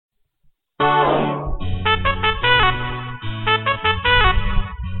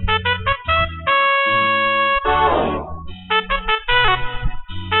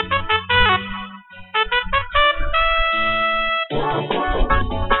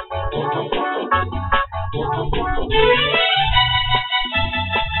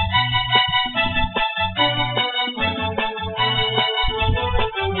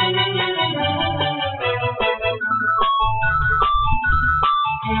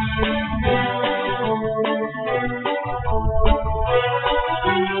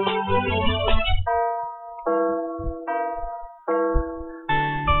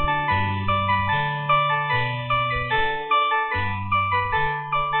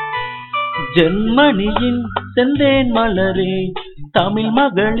ஜெர்மனியின் செந்தேன் மலரே, தமிழ்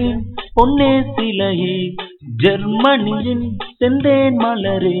மகளின் பொன்னே சிலையே. ஜெர்மனியின் செந்தேன்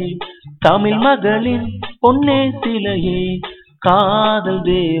மலரே, தமிழ் மகளின் பொன்னே சிலையே. காதல்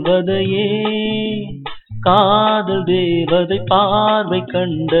தேவதையே, காதல் தேவதை பார்வை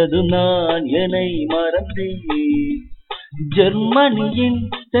கண்டது நான் என்னை மறந்தேன். ஜெர்மனியின்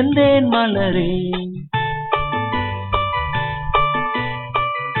செந்தேன் மலரே.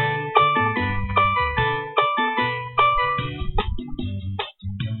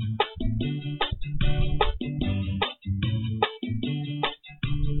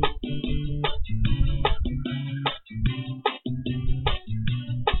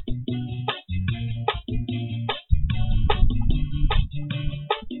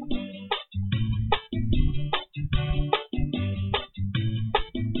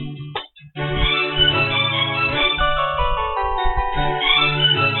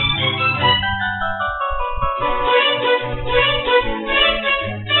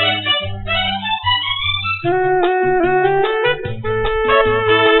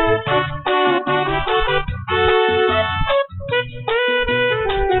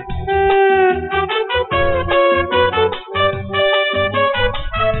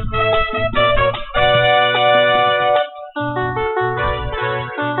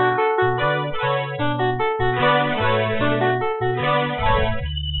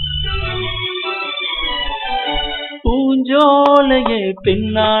 பூஞ்சோலையே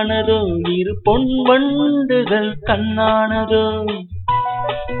பெண்ணானதோ, இரு பொன் வண்டுகள் கண்ணானதோ.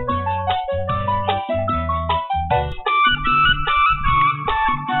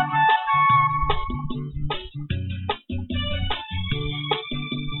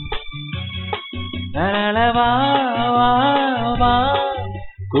 வா வா வா,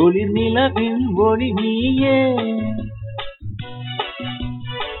 குளிர் நிலவின் ஒளி நீயே.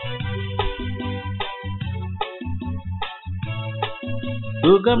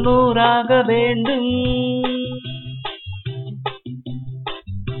 சுகம் நூறாக வேண்டும்.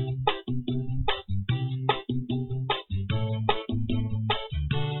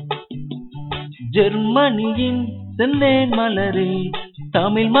 ஜெர்மனியின் செந்தேன் மலரே,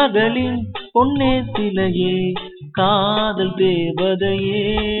 தமிழ் மகளின் பொன்னே சிலையே. காதல் தேவதையே.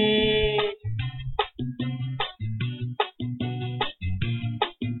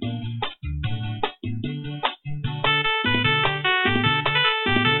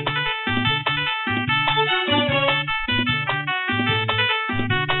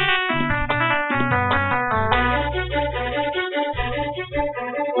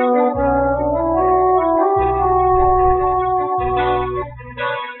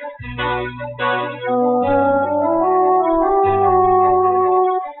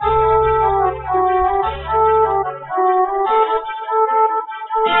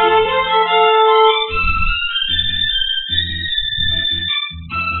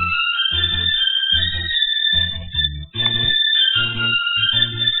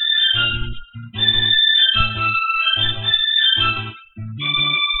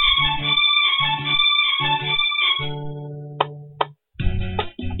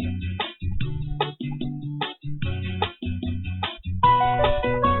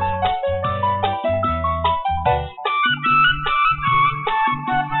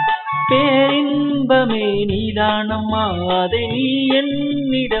 பேரின்பமே நீதானம்மா, அதை நீ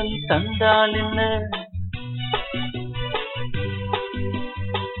என்னிடம் தந்தால் என்ன?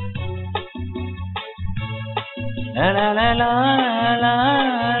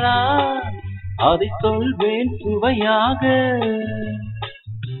 அதை சொல்வேன் சுவையாக.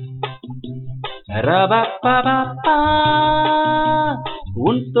 ரபப்பபப்பா,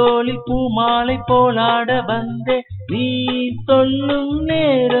 உன் தோளில் பூமாலை போலாட வந்தே, நீ சொல்லும்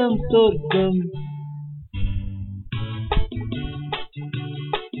நேரம் சொர்க்கம்.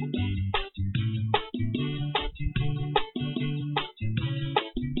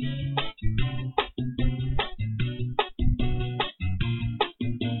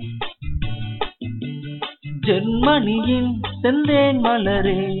 ஜெர்மனியின் செந்தேன்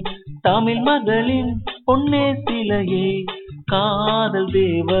மலரே, தமிழ் மகளின் பொன்னே சிலையே. காதல்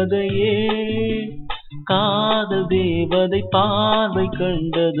தேவதையே, காதல் தேவதை பார்வை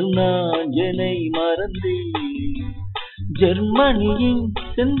கண்டது நான் என்னை மறந்தேன். ஜெர்மனியின்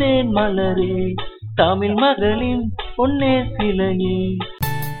செந்தேன் மலரே, தமிழ் மகளின் பொன்னே சிலையே.